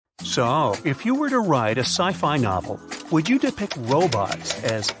So, if you were to write a sci-fi novel, would you depict robots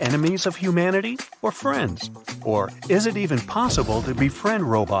as enemies of humanity or friends? Or is it even possible to befriend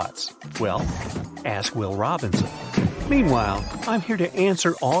robots? Well, ask Will Robinson. Meanwhile, I'm here to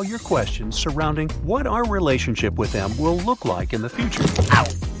answer all your questions surrounding what our relationship with them will look like in the future.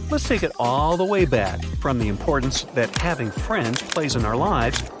 Let's take it all the way back from the importance that having friends plays in our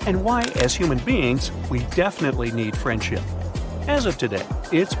lives and why, as human beings, we definitely need friendship. As of today,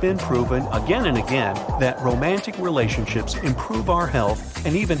 it's been proven again and again that romantic relationships improve our health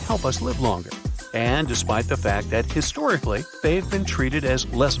and even help us live longer. And despite the fact that historically they've been treated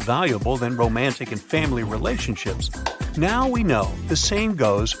as less valuable than romantic and family relationships, now we know the same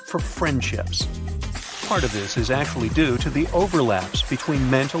goes for friendships. Part of this is actually due to the overlaps between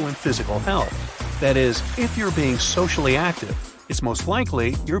mental and physical health. That is, if you're being socially active, it's most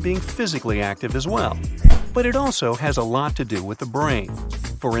likely you're being physically active as well. But it also has a lot to do with the brain.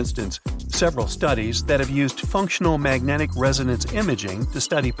 For instance, several studies that have used functional magnetic resonance imaging to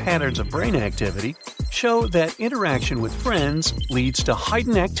study patterns of brain activity show that interaction with friends leads to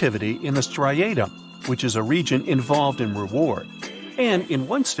heightened activity in the striatum, which is a region involved in reward. And in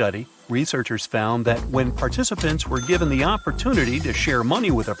one study, researchers found that when participants were given the opportunity to share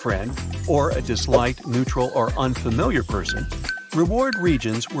money with a friend or a disliked, neutral, or unfamiliar person, reward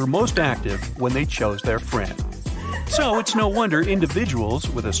regions were most active when they chose their friend. So it's no wonder individuals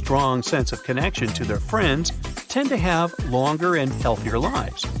with a strong sense of connection to their friends tend to have longer and healthier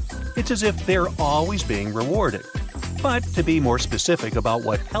lives. It's as if they're always being rewarded. But to be more specific about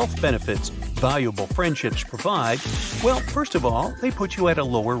what health benefits valuable friendships provide, well, first of all, they put you at a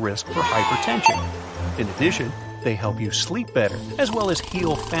lower risk for hypertension. In addition, they help you sleep better, as well as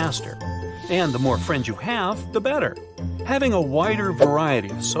heal faster. And the more friends you have, the better. Having a wider variety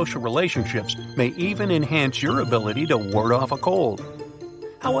of social relationships may even enhance your ability to ward off a cold.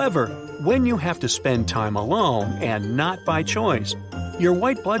 However, when you have to spend time alone and not by choice, your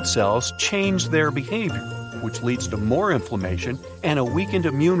white blood cells change their behavior, which leads to more inflammation and a weakened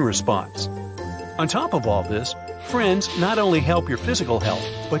immune response. On top of all this, friends not only help your physical health,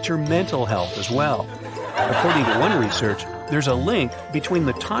 but your mental health as well. According to one research, there's a link between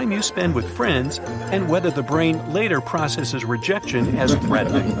the time you spend with friends and whether the brain later processes rejection as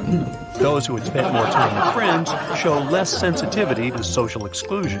threatening. Those who had spent more time with friends show less sensitivity to social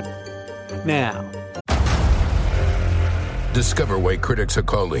exclusion. Now, discover why critics are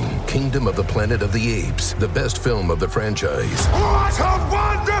calling Kingdom of the Planet of the Apes the best film of the franchise. What a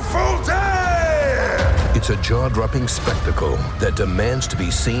wonderful day! It's a jaw-dropping spectacle that demands to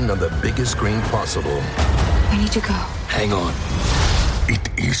be seen on the biggest screen possible. We need to go. Hang on. It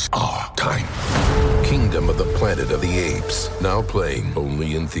is our time. Kingdom of the Planet of the Apes. Now playing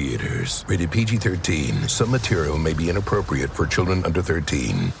only in theaters. Rated PG-13. Some material may be inappropriate for children under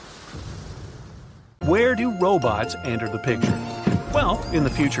 13. Where do robots enter the picture? Well, in the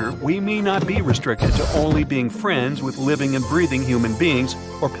future, we may not be restricted to only being friends with living and breathing human beings,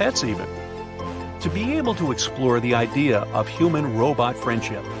 or pets even. To be able to explore the idea of human-robot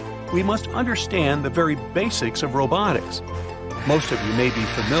friendship, we must understand the very basics of robotics. Most of you may be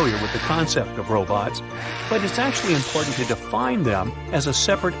familiar with the concept of robots, but it's actually important to define them as a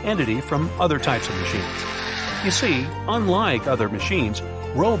separate entity from other types of machines. You see, unlike other machines,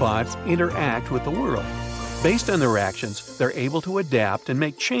 robots interact with the world. Based on their actions, they're able to adapt and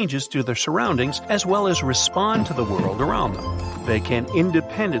make changes to their surroundings as well as respond to the world around them. They can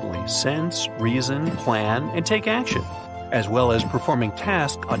independently sense, reason, plan, and take action, as well as performing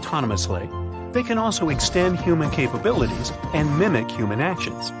tasks autonomously. They can also extend human capabilities and mimic human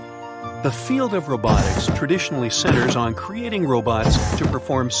actions. The field of robotics traditionally centers on creating robots to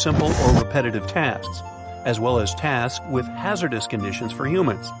perform simple or repetitive tasks, as well as tasks with hazardous conditions for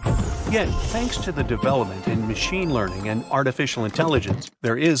humans. Yet, thanks to the development in machine learning and artificial intelligence,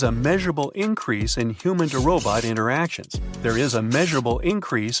 there is a measurable increase in human-to-robot interactions.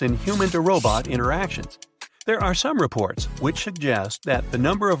 There are some reports which suggest that the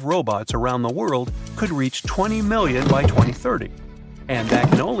number of robots around the world could reach 20 million by 2030. And that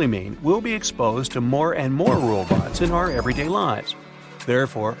can only mean we'll be exposed to more and more robots in our everyday lives.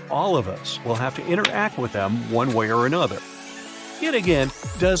 Therefore, all of us will have to interact with them one way or another. Yet again,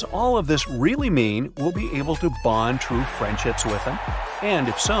 does all of this really mean we'll be able to bond true friendships with them? And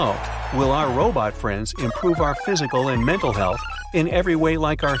if so, will our robot friends improve our physical and mental health in every way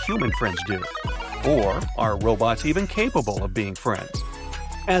like our human friends do? Or are robots even capable of being friends?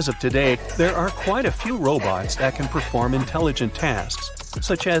 As of today, there are quite a few robots that can perform intelligent tasks,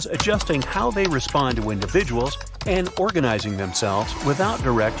 such as adjusting how they respond to individuals and organizing themselves without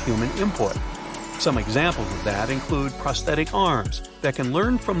direct human input. Some examples of that include prosthetic arms that can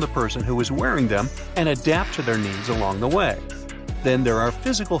learn from the person who is wearing them and adapt to their needs along the way. Then there are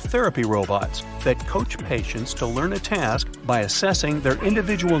physical therapy robots that coach patients to learn a task by assessing their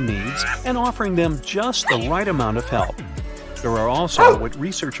individual needs and offering them just the right amount of help. There are also what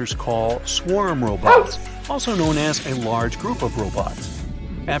researchers call swarm robots, also known as a large group of robots.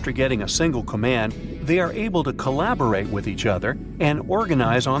 After getting a single command, they are able to collaborate with each other and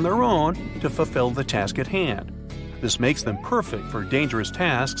organize on their own to fulfill the task at hand. This makes them perfect for dangerous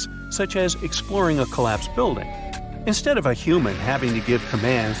tasks such as exploring a collapsed building. Instead of a human having to give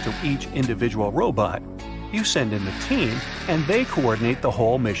commands to each individual robot, you send in the team and they coordinate the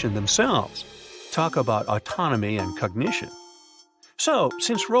whole mission themselves. Talk about autonomy and cognition. So,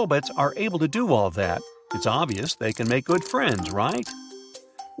 since robots are able to do all that, it's obvious they can make good friends, right?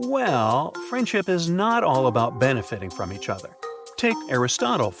 Well, friendship is not all about benefiting from each other. Take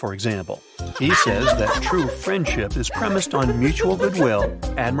Aristotle, for example. He says that true friendship is premised on mutual goodwill,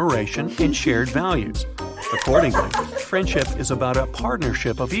 admiration, and shared values. Accordingly, friendship is about a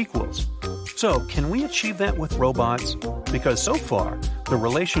partnership of equals. So, can we achieve that with robots? Because so far, the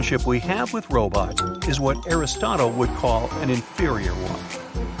relationship we have with robots is what Aristotle would call an inferior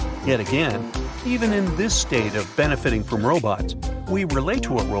one. Yet again, even in this state of benefiting from robots, we relate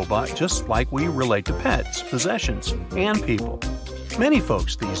to a robot just like we relate to pets, possessions, and people. Many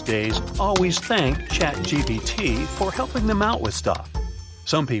folks these days always thank ChatGPT for helping them out with stuff.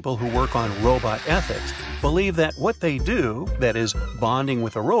 Some people who work on robot ethics believe that what they do, that is, bonding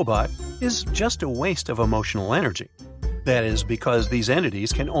with a robot, is just a waste of emotional energy. That is because these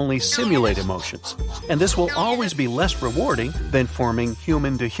entities can only simulate emotions, and this will always be less rewarding than forming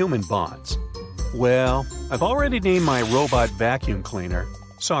human-to-human bonds. Well, I've already named my robot vacuum cleaner.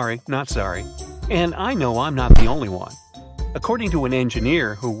 Sorry, not sorry. And I know I'm not the only one. According to an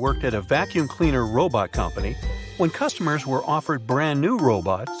engineer who worked at a vacuum cleaner robot company, when customers were offered brand new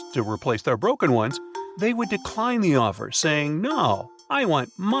robots to replace their broken ones, they would decline the offer, saying, "No, I want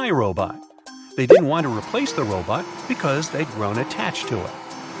my robot." They didn't want to replace the robot because they'd grown attached to it.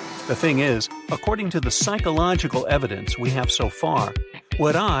 The thing is, according to the psychological evidence we have so far,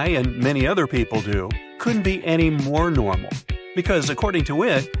 what I and many other people do couldn't be any more normal. Because according to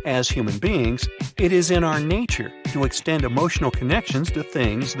it, as human beings, it is in our nature to extend emotional connections to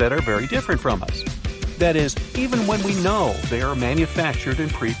things that are very different from us. That is, even when we know they are manufactured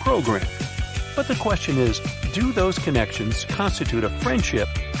and pre-programmed. But the question is, do those connections constitute a friendship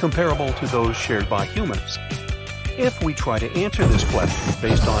comparable to those shared by humans? If we try to answer this question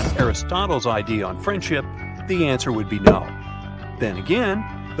based on Aristotle's idea on friendship, the answer would be no. Then again,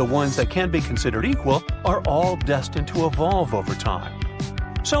 the ones that can be considered equal are all destined to evolve over time.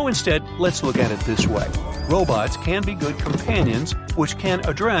 So instead, let's look at it this way. Robots can be good companions which can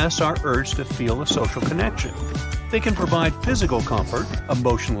address our urge to feel a social connection. They can provide physical comfort,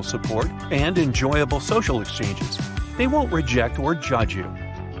 emotional support, and enjoyable social exchanges. They won't reject or judge you.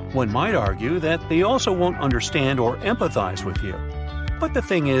 One might argue that they also won't understand or empathize with you. But the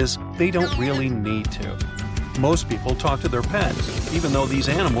thing is, they don't really need to. Most people talk to their pets, even though these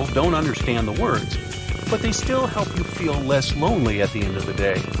animals don't understand the words. But they still help you feel less lonely at the end of the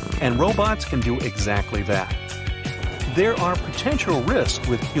day, and robots can do exactly that. There are potential risks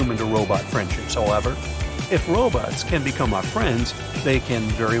with human-to-robot friendships, however. If robots can become our friends, they can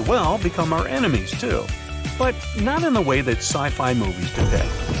very well become our enemies too. But not in the way that sci-fi movies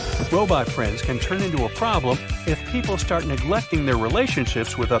depict. Robot friends can turn into a problem if people start neglecting their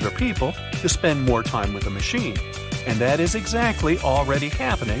relationships with other people to spend more time with the machine. And that is exactly already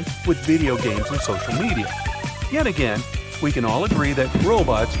happening with video games and social media. Yet again, we can all agree that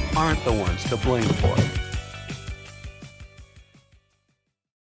robots aren't the ones to blame for it.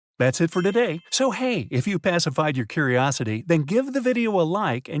 That's it for today. So hey, if you pacified your curiosity, then give the video a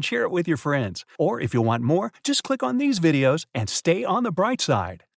like and share it with your friends. Or if you want more, just click on these videos and stay on the bright side.